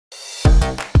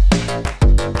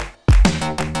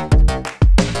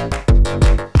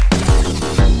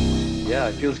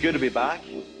It feels good to be back.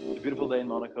 It's a beautiful day in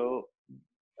Monaco.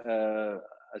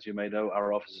 As you may know,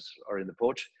 our offices are in the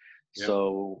port,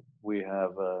 so we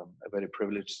have a very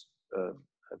privileged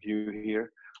view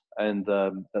here. And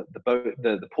the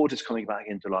port is coming back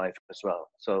into life as well.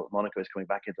 So Monaco is coming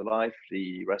back into life.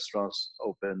 The restaurants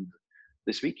opened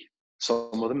this week.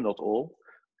 Some of them, not all.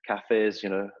 Cafes,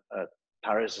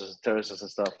 terraces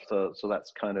and stuff. So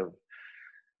that's kind of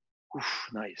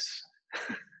nice.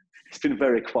 It's been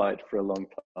very quiet for a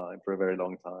very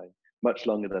long time, much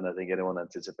longer than I think anyone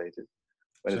anticipated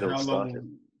when it all started.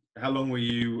 How long were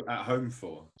you at home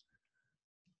for?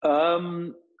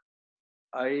 I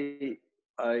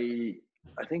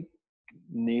think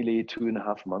nearly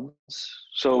 2.5 months.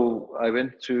 So I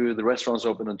went to the restaurants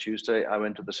open on Tuesday. I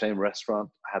went to the same restaurant.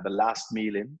 I had the last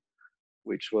meal in,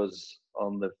 which was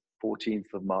on the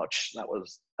 14th of March. That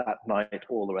was that night.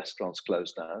 All the restaurants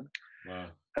closed down. Wow.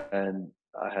 And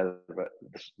I had a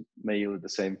meal with the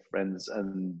same friends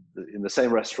and in the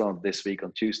same restaurant this week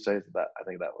on Tuesday. I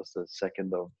think that was the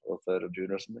 2nd or 3rd of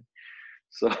June or something.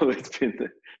 So it's been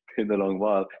a long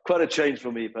while. Quite a change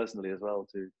for me personally as well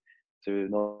to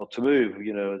not to move.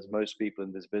 As most people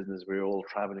in this business, we're all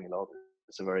traveling a lot.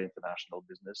 It's a very international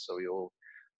business, so we all,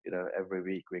 every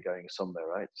week we're going somewhere,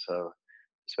 right? So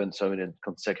spend so many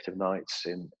consecutive nights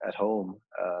at home.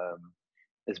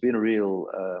 It's been a real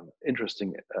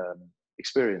interesting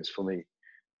experience for me.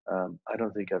 I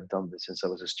don't think I've done this since I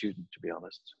was a student, to be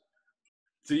honest.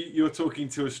 So you're talking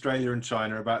to Australia and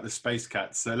China about the space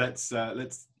cats. So let's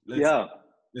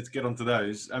get onto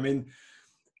those. I mean,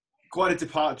 quite a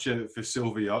departure for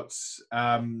SilverYachts.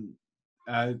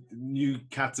 New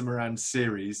catamaran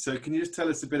series. So can you just tell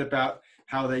us a bit about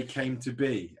how they came to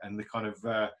be and the kind of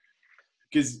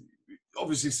because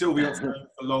obviously SilverYachts going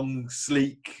for long,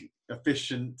 sleek,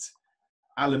 efficient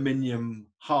aluminium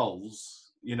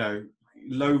hulls.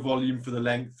 Low volume for the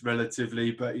length relatively,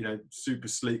 but super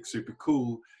sleek, super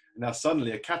cool. And now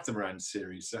suddenly a catamaran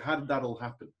series. So how did that all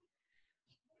happen?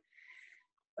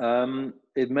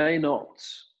 It may not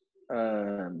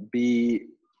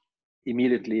be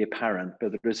immediately apparent,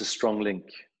 but there is a strong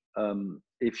link.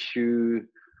 If you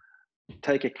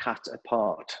take a cat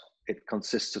apart, it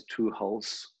consists of 2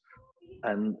 hulls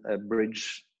and a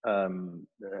bridge, a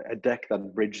deck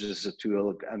that bridges the 2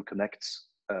 hulls and connects.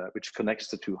 Which connects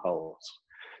the 2 hulls.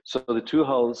 So the 2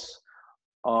 hulls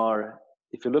are,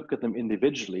 if you look at them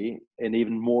individually, an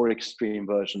even more extreme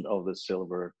version of the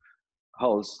silver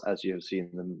hulls, as you have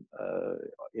seen them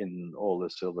in all the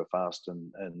silver fast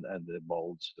and the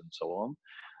molds and so on,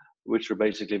 which are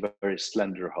basically very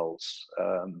slender hulls.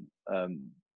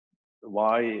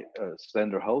 Why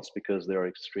slender hulls? Because they are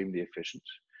extremely efficient.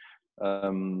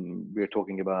 We're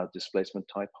talking about displacement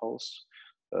type hulls.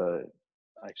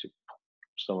 Actually,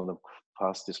 some of them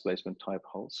fast displacement type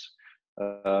hulls,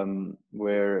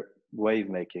 where wave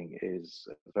making is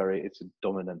it's a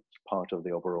dominant part of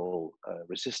the overall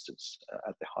resistance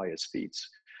at the higher speeds.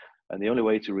 And the only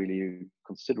way to really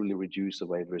considerably reduce the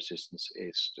wave resistance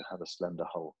is to have a slender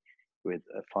hull with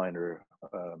a finer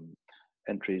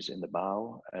entries in the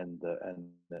bow and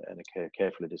a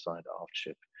carefully designed aft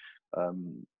ship.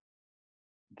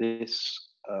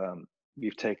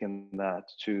 We've taken that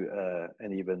to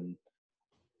an even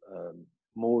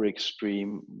more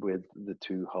extreme with the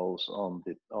 2 hulls on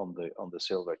the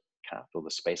silver cat, or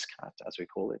the space cat as we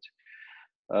call it.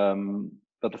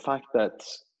 But the fact that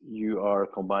you are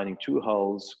combining 2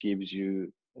 hulls gives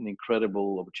you an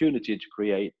incredible opportunity to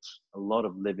create a lot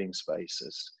of living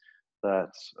spaces.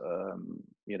 That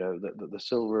the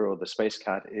silver or the space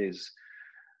cat is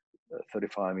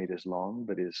 35 meters long,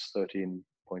 but is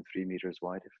 13.3 meters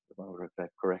wide, if I remember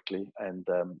correctly. And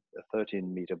a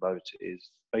 13-meter boat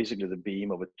is basically the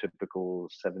beam of a typical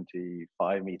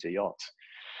 75-meter yacht.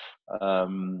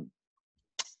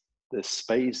 The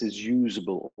space is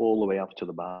usable all the way up to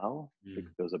the bow,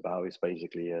 because the bow is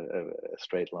basically a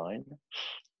straight line.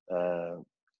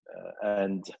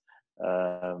 And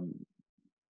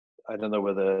I don't know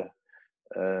whether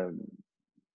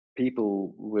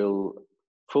people will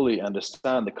fully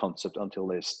understand the concept until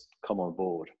they come on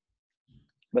board.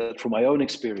 But from my own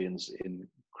experience in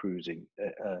cruising,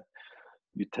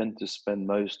 you tend to spend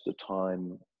most of the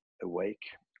time awake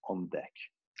on deck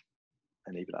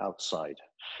and even outside.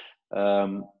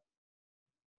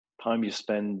 Time you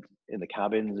spend in the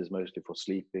cabins is mostly for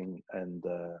sleeping and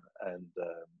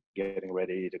getting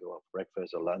ready to go out for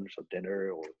breakfast or lunch or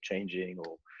dinner or changing,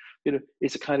 or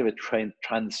it's a kind of a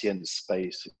transient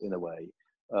space in a way.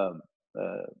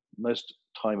 Most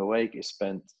time awake is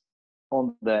spent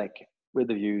on deck with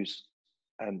the views,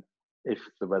 and if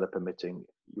the weather permitting,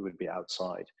 you would be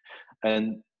outside.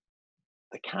 And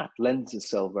the cat lends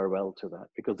itself very well to that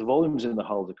because the volumes in the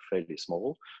hull are fairly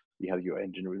small. You have your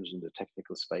engine rooms and the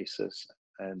technical spaces,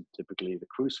 and typically the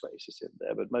crew space is in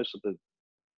there, but most of the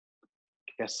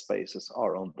guest spaces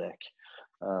are on deck,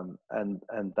 and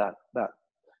that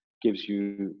gives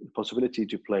you the possibility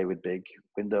to play with big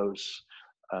windows,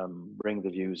 bring the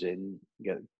views in,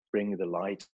 bring the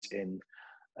light in,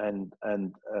 and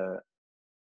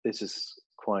this is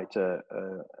quite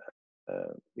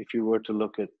if you were to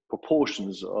look at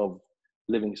proportions of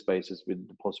living spaces with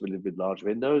the possibility with large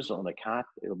windows on a cat,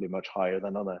 it'll be much higher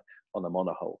than on a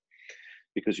monohull,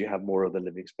 because you have more of the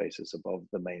living spaces above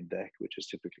the main deck, which is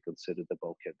typically considered the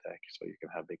bulkhead deck, so you can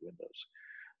have big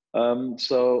windows.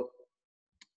 So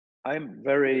I'm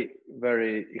very,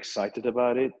 very excited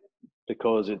about it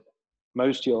because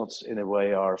most yachts in a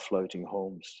way are floating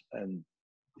homes, and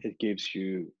it gives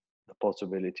you the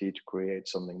possibility to create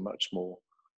something much more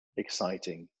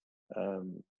exciting.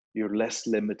 You're less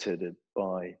limited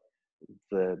by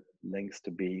the length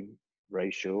to beam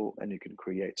ratio, and you can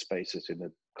create spaces in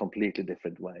a completely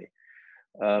different way.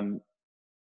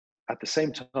 At the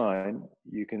same time,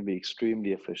 you can be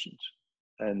extremely efficient,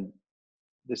 and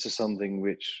this is something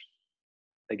which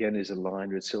again is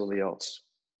aligned with SilverYachts,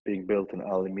 being built in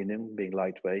aluminium, being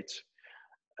lightweight,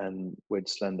 and with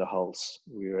slender hulls.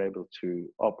 We are able to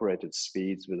operate at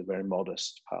speeds with a very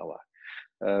modest power.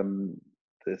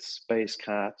 The Space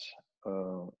Cat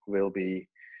will be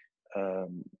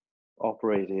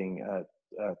operating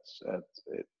at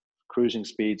cruising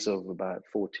speeds of about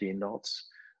 14 knots,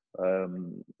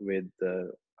 with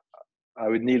I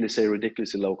would nearly say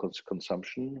ridiculously low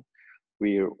consumption.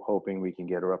 We're hoping we can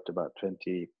get her up to about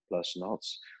 20 plus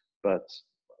knots, but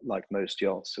like most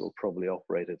yachts, it will probably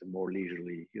operate at a more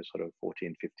leisurely, sort of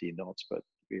 14, 15 knots, but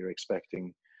we're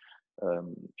expecting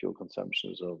fuel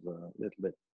consumptions of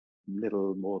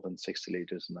little more than 60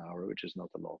 liters an hour, which is not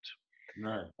a lot.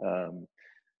 No.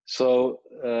 So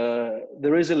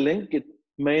there is a link. It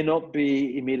may not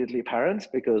be immediately apparent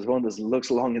because one looks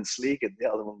long and sleek and the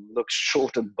other one looks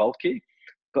short and bulky.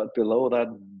 But below that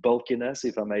bulkiness,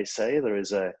 if I may say, there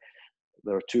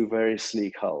are two very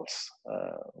sleek hulls,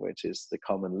 which is the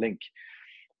common link.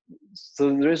 So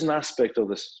there is an aspect of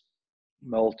this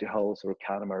multi-hulls or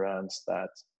catamarans that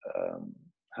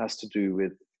has to do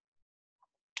with,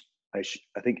 I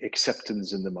think,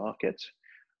 acceptance in the market.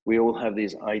 We all have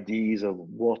these ideas of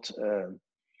what a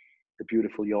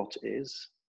beautiful yacht is.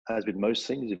 As with most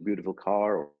things, a beautiful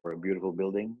car or a beautiful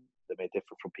building, they may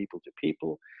differ from people to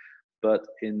people. But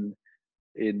in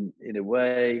a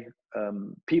way,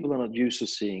 people are not used to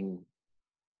seeing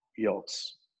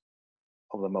yachts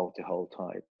of the multi-hull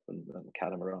type and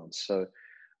catamarans. So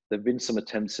there've been some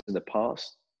attempts in the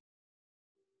past.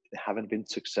 They haven't been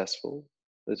successful.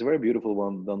 There's a very beautiful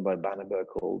one done by Bannerberg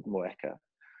called Moeka,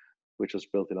 which was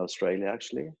built in Australia,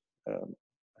 actually,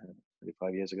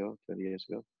 25 years ago, 20 years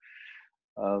ago.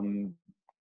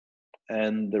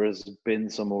 And there has been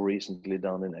some more recently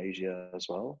done in Asia as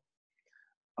well.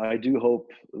 I do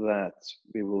hope that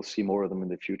we will see more of them in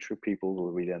the future. People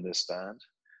will really understand.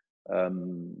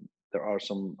 There are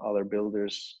some other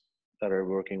builders that are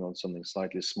working on something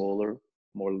slightly smaller,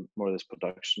 more or less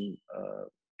production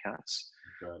cats.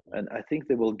 Right. And I think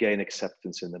they will gain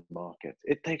acceptance in the market.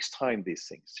 It takes time, these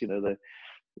things.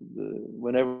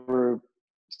 Whenever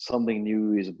something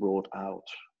new is brought out,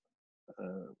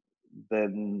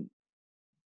 then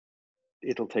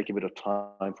it'll take a bit of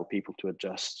time for people to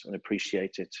adjust and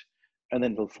appreciate it, and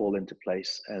then it'll fall into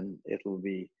place, and it'll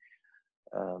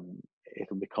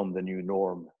become the new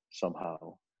norm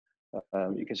somehow.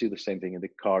 You can see the same thing in the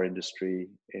car industry,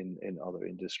 in other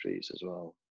industries as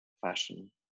well, fashion.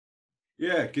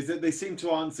 Yeah, because they seem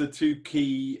to answer two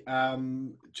key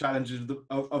challenges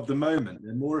of the moment.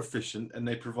 They're more efficient and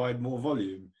they provide more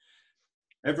volume.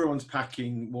 Everyone's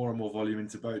packing more and more volume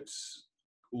into boats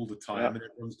all the time, and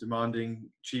everyone's demanding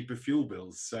cheaper fuel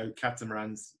bills. So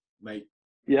catamarans make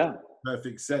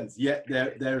perfect sense. Yet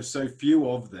there are so few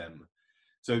of them.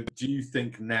 So do you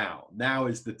think now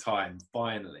is the time,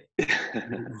 finally?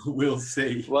 We'll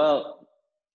see. Well,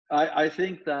 I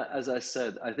think that, as I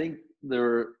said, I think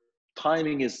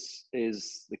timing is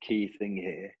the key thing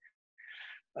here.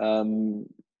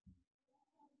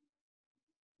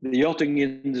 The yachting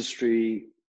industry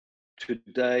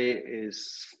today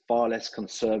is far less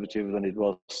conservative than it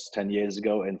was 10 years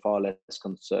ago, and far less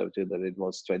conservative than it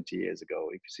was 20 years ago,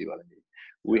 if you see what I mean.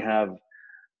 We have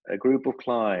a group of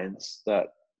clients that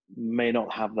may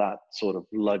not have that sort of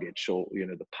luggage or,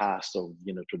 the past of,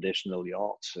 traditional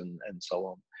yachts and so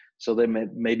on. So they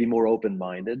may be more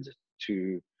open-minded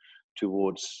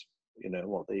towards,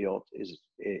 what the yacht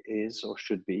is or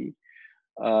should be.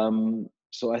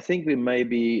 So I think we may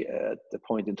be at the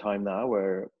point in time now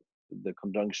where the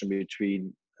conjunction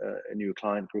between new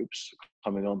client groups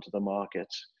coming onto the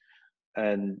market,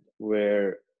 and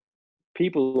where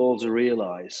people also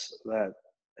realize that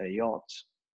a yacht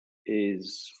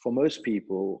is, for most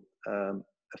people, a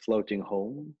floating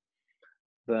home,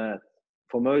 that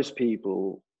for most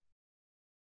people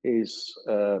is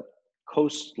a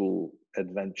coastal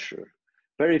adventure.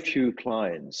 Very few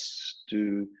clients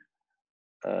do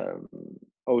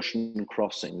ocean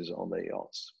crossings on their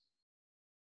yachts.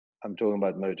 I'm talking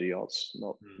about motor yachts,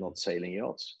 not sailing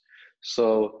yachts.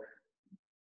 So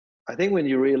I think when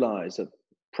you realize that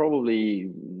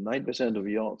probably 9% of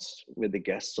yachts with the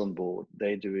guests on board,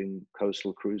 they're doing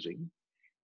coastal cruising,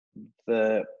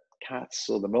 the cats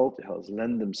or the multihulls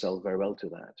lend themselves very well to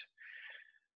that.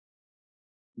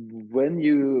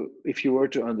 If you were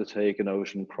to undertake an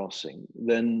ocean crossing,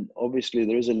 then obviously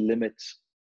there is a limit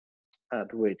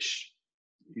at which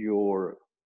your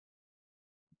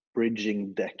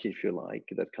bridging deck, if you like,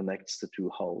 that connects the two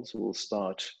hulls will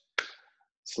start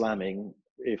slamming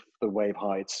if the wave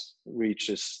height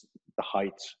reaches the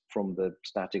height from the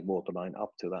static waterline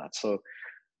up to that. So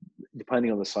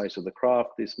depending on the size of the craft,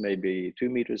 this may be 2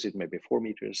 meters, it may be 4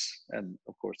 meters, and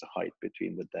of course the height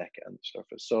between the deck and the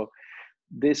surface. So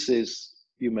this is,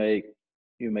 you may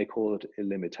call it a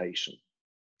limitation,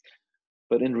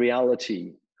 but in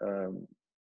reality,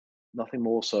 nothing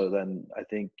more so than, I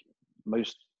think,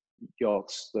 most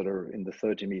yachts that are in the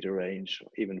 30-meter range,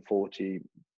 even 40,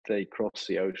 they cross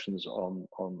the oceans on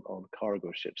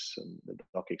cargo ships and the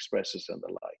dock expresses and the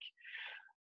like.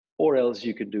 Or else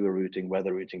you could do a routing.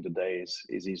 Weather routing today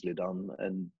is easily done,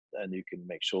 and you can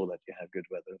make sure that you have good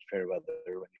weather, fair weather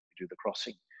when you do the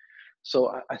crossing.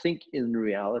 So I think in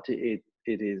reality,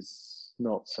 it is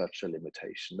not such a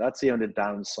limitation. That's the only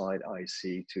downside I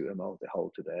see to a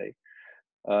multi-hull today.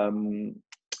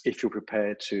 If you're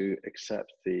prepared to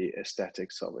accept the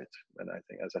aesthetics of it. And I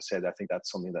think, as I said, I think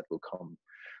that's something that will come,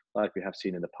 like we have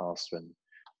seen in the past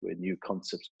with new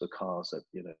concepts of cars that,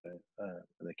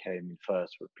 when they came in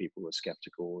first, where people were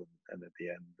skeptical, and at the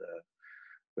end,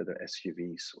 whether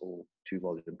SUVs or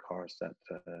 2-volume cars that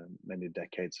many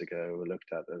decades ago were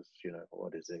looked at as,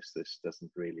 what is this? This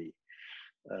doesn't really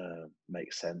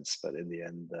make sense. But in the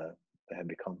end, they have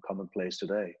become commonplace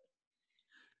today.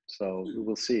 So we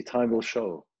will see. Time will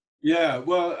show. Yeah,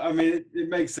 well, I mean, it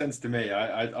makes sense to me.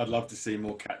 I'd love to see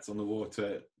more cats on the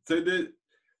water. So the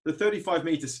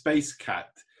 35-meter space cat,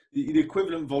 the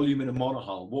equivalent volume in a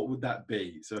monohull, what would that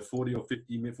be? So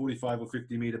 45 or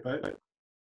 50 meter boat?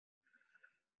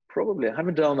 Probably. I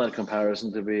haven't done that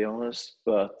comparison, to be honest,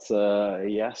 but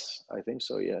yes, I think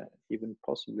so. Yeah, even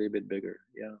possibly a bit bigger.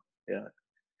 Yeah.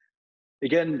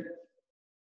 Again,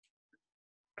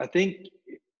 I think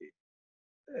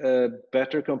a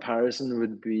better comparison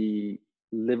would be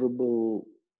livable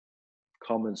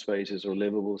common spaces or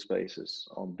livable spaces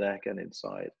on deck and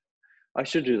inside. I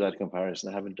should do that comparison.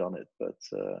 I haven't done it, but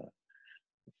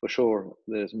for sure,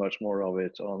 there's much more of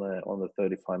it on the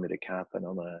 35-meter cat than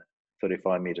on a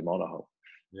 35-meter monohull.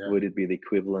 Yeah. Would it be the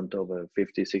equivalent of a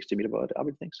 50, 60-meter boat? I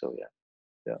would think so.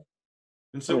 Yeah.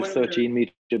 And so,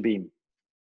 13-meter beam.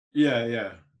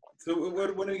 Yeah. So, when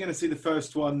are we going to see the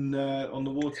first one on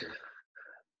the water?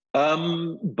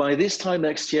 By this time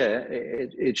next year,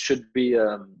 it should be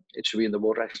in the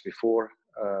water actually before.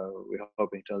 We're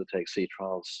hoping to undertake sea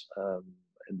trials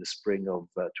in the spring of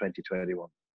 2021.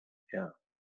 Yeah.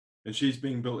 And she's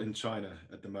being built in China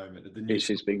at the moment.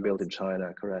 She's being built in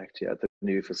China, correct? Yeah, at the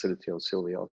new facility of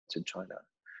SilverYachts in China,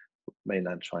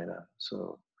 mainland China.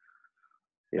 So,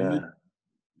 yeah. And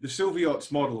the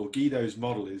SilverYachts model, or Guido's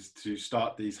model, is to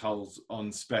start these hulls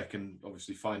on spec and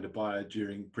obviously find a buyer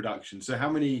during production. So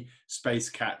how many space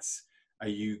cats are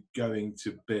you going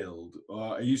to build?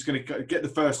 Or are you just going to get the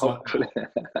first one? Get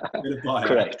a buyer?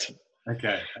 Correct.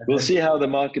 Okay. We'll see how the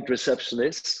market reception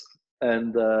is,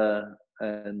 and then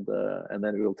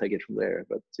we'll take it from there.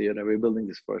 But we're building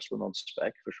this first one on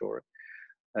spec for sure,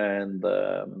 and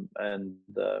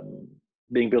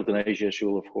being built in Asia, she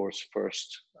will of course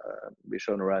first be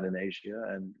shown around in Asia,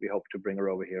 and we hope to bring her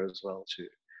over here as well to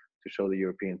show the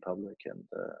European public and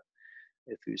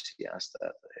enthusiasts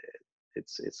that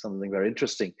it's something very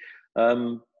interesting.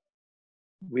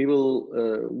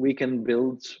 We can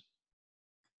build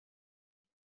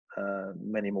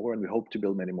many more, and we hope to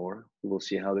build many more. We will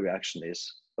see how the reaction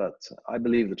is, but I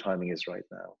believe the timing is right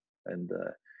now, and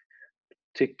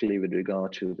particularly with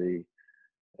regard to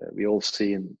we all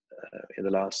see in the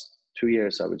last 2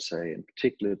 years, I would say, and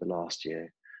particularly the last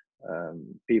year,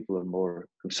 people are more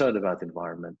concerned about the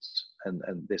environment,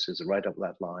 and this is right up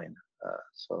that line.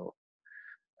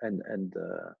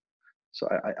 So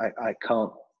I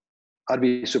can't. I'd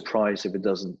be surprised if it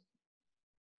doesn't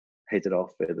hit it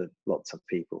off with lots of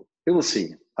people. We will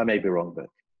see. I may be wrong, but.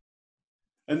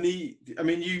 And I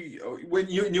mean, when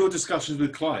you in your discussions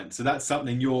with clients, so that's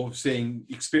something you're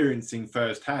experiencing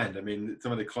firsthand. I mean,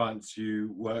 some of the clients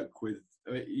you work with,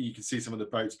 you can see some of the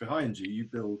boats behind you. You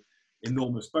build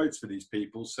enormous boats for these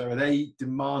people. So are they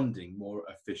demanding more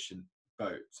efficient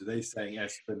boats? Are they saying,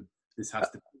 Espen, this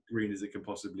has to be as green as it can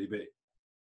possibly be?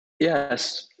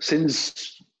 Yes,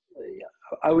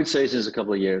 I would say since a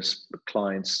couple of years,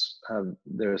 clients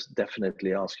they're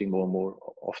definitely asking more and more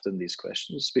often these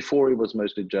questions. Before it was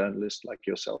mostly journalists like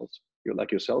yourself,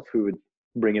 who would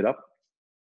bring it up.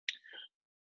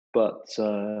 But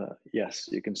yes,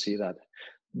 you can see that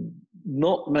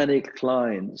not many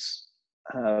clients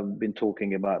have been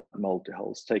talking about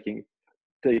multi-hulls, taking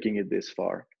it this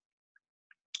far,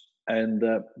 and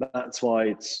that's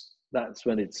when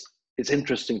it's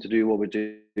interesting to do what we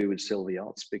do with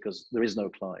SilverYachts, because there is no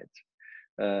client,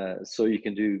 so you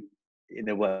can do in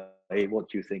a way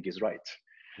what you think is right,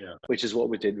 which is what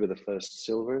we did with the first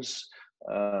silvers,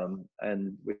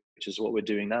 and which is what we're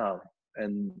doing now.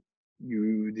 And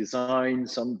you design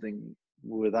something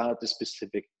without a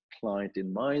specific client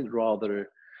in mind,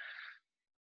 rather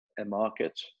a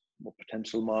market or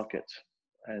potential market.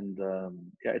 And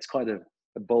yeah, it's quite a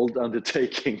bold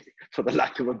undertaking, for the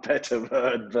lack of a better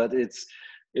word, but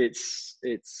we're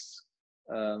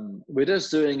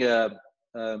just doing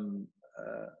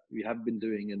we have been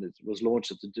doing, and it was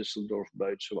launched at the Düsseldorf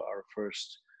boat show, our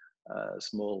first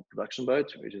small production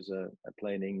boat, which is a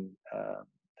planing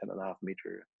 10.5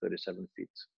 meter, 37 feet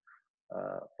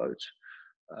boat.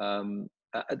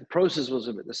 The process was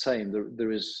a bit the same.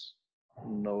 There is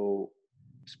no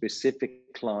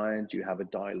specific client you have a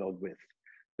dialogue with.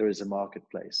 There is a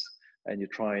marketplace, and you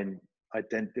try and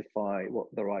identify what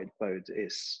the right boat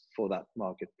is for that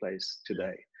marketplace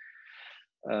today.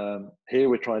 Here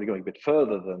we're trying to go a bit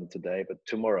further than today, but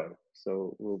tomorrow.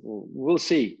 So we'll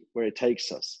see where it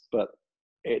takes us. But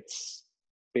it's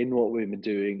been what we've been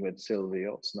doing with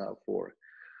SilverYachts now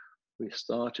we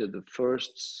started, the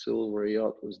first silver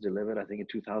yacht was delivered, I think, in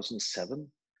 2007.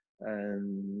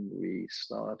 And we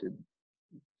started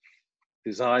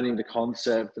designing the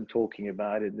concept and talking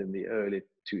about it in the early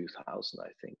 2000,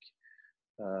 I think.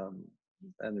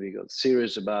 And we got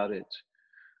serious about it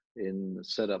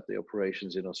set up the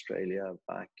operations in Australia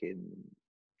back in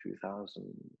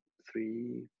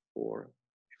 2003, 4,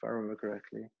 if I remember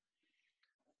correctly.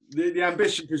 The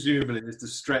ambition presumably is to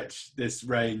stretch this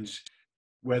range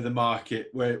where the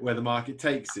market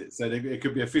takes it. So it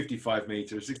could be a 55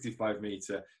 meter, a 65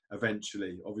 meter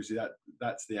eventually. Obviously,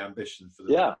 that's the ambition for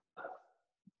the. Yeah,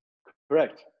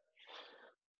 correct.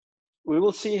 We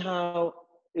will see how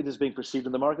it is being perceived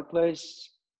in the marketplace.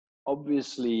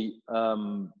 Obviously,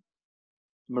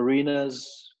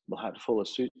 marinas will have to follow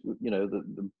suit. You know,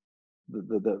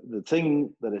 the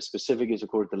thing that is specific is, of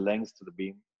course, the length to the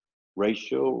beam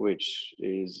ratio, which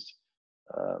is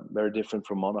very different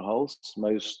from monohulls.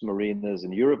 Most marinas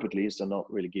in Europe, at least, are not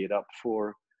really geared up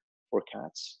for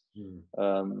cats.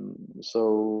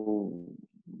 So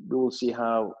we will see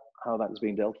how that is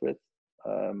being dealt with.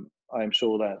 I am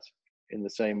sure that in the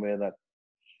same way that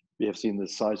we have seen the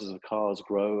sizes of cars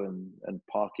grow and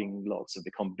parking lots have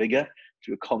become bigger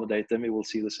to accommodate them, we will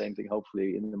see the same thing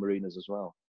hopefully in the marinas as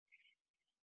well.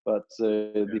 But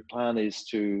the plan is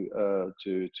to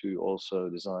also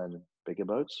design bigger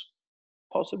boats,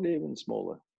 possibly even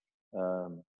smaller.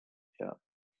 Yeah,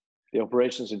 the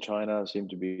operations in China seem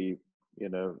to be,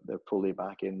 they're fully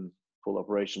back in full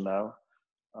operation now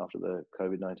after the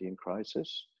COVID-19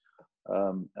 crisis,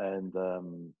 and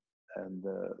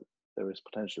there is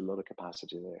potentially a lot of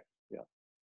capacity there. Yeah,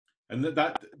 and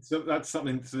that's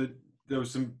something. So there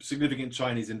was some significant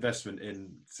Chinese investment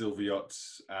in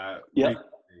SilverYachts.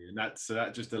 And that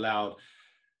just allowed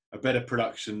a better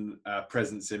production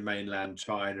presence in mainland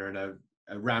China and a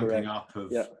ramping up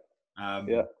of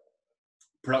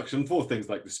production for things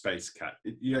like the Space Cat.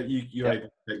 You're able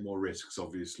to take more risks,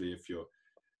 obviously, if your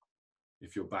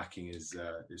backing is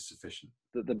sufficient.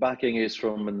 The backing is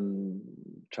from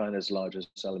China's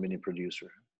largest aluminium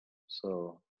producer,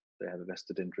 so they have a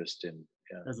vested interest in.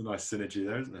 Yeah, there's a nice synergy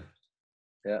there, isn't there?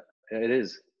 Yeah, it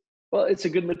is. Well, it's a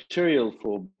good material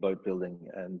for boat building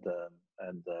and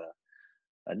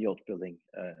yacht building.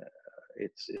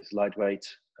 It's lightweight,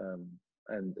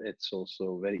 and it's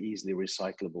also very easily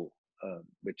recyclable,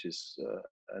 which is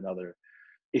another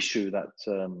issue that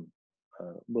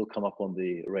will come up on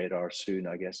the radar soon,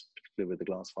 I guess, particularly with the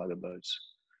glass fiber boats.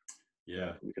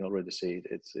 Yeah, we can already see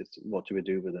it's what do we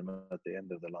do with them at the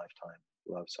end of the life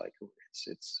cycle.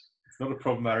 It's not a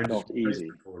problem our not industry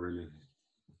easy. for, really.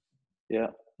 Yeah,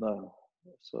 no.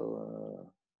 So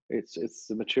it's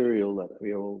the material that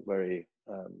we are all very.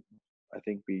 I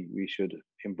think we should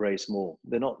embrace more.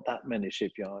 There are not that many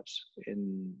shipyards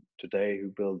in today who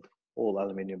build all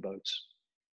aluminium boats,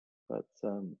 but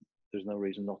there's no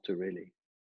reason not to really.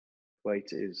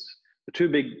 Weight is the two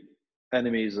big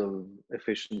enemies of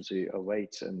efficiency are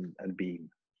weight and beam,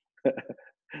 the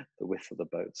width of the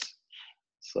boats.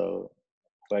 So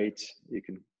weight, you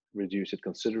can reduce it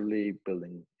considerably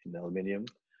building in aluminium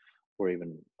or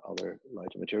even other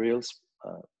lighter materials,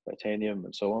 titanium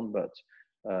and so on. But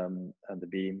and the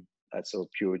beam, that's all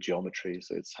pure geometry.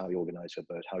 So it's how you organize your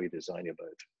boat, how you design your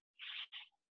boat.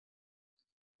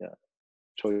 Yeah,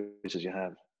 choices you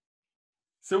have.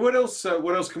 So what else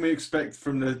can we expect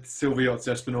from the SilverYachts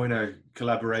Espen Oino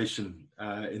collaboration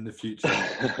in the future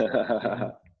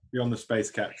beyond the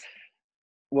Space Cats?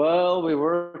 Well, we're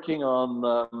working on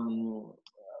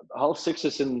Hull 6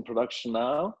 is in production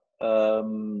now.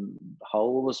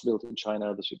 Hull was built in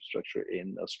China, the superstructure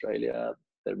in Australia.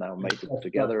 They're now mated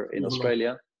together in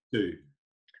Australia. 2.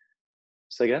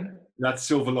 Say again? That's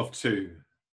Silverloft 2,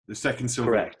 the second Silverloft.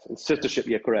 Correct. It's sister ship,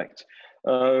 yeah, correct.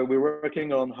 We're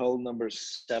working on hull number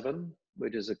 7,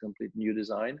 which is a complete new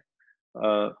design.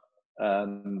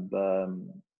 And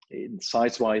in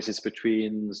size-wise, it's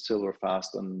between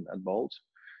Silverfast and Bolt.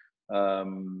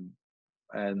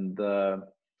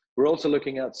 We're also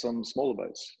looking at some smaller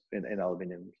boats in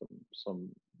aluminium, some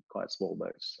quite small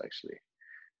boats actually,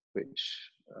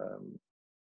 which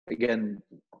again,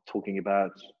 talking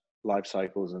about life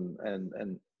cycles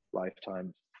and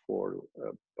lifetime for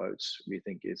boats, we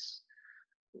think it's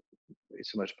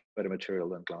a much better material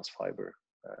than glass fiber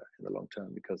in the long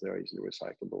term because they're easily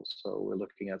recyclable. So we're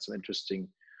looking at some interesting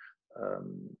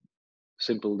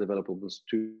simple developable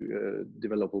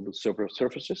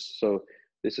surfaces. So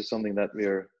this is something that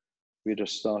we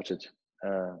just started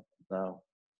now.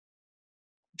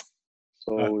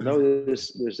 So no,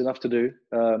 there's enough to do.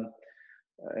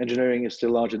 Engineering is still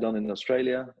largely done in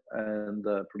Australia, and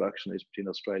production is between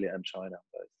Australia and China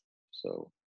both.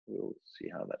 So we'll see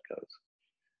how that goes.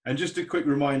 And just a quick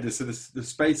reminder, so the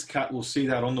Space Cat will see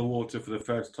that on the water for the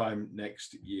first time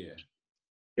next year.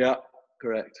 Yeah,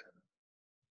 correct.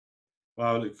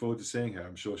 Well, I look forward to seeing her.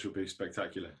 I'm sure she'll be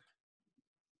spectacular.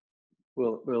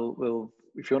 We'll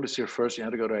if you want to see her first, you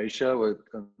have to go to Asia.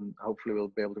 And hopefully we'll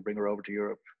be able to bring her over to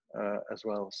Europe as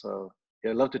well. So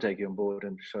yeah, I'd love to take you on board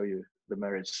and show you the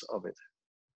merits of it.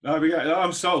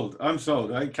 I'm sold. I'm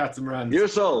sold. I think catamarans. You're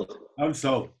sold. I'm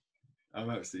sold. I'm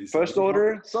absolutely sold. First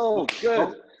order, sold.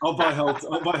 Good. I'll buy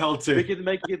Hull too. We can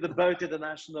make it the Boat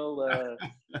International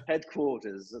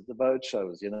headquarters at the boat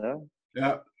shows, you know?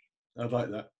 Yeah, I'd like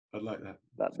that.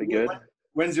 That'd be good.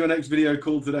 When's your next video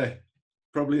call today?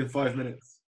 Probably in 5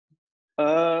 minutes.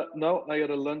 No, I got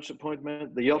a lunch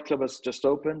appointment. The Yacht Club has just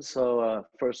opened, so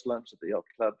first lunch at the Yacht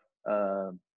Club.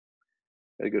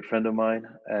 A good friend of mine,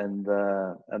 and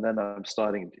then I'm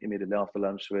starting immediately after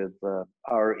lunch with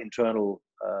our internal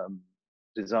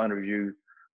design review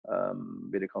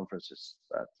video conferences.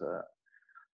 That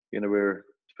we're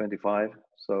 25,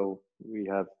 so we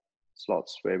have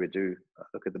slots where we do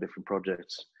look at the different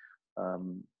projects,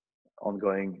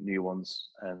 ongoing new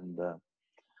ones, and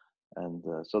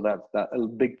so that a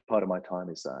big part of my time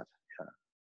is that.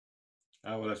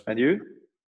 Yeah. Oh, well, and you?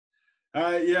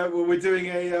 Yeah, well, we're doing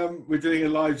a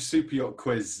live super yacht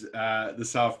quiz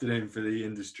this afternoon for the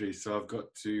industry, so I've got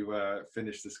to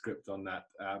finish the script on that.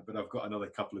 But I've got another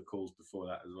couple of calls before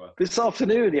that as well. This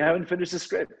afternoon, you haven't finished the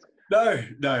script? No,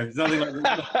 it's nothing like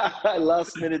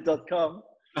lastminute.com.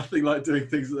 Nothing like doing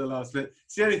things at the last minute.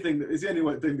 It's the only thing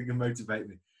that can motivate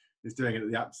me is doing it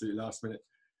at the absolute last minute.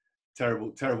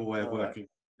 Terrible way of working.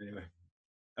 Anyway,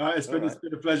 all right, Espen, it's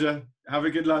been a pleasure. Have a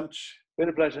good lunch. Been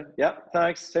a pleasure. Yeah,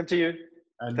 thanks. Same to you.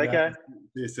 And take care.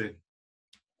 See you soon.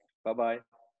 Bye-bye.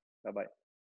 Bye-bye.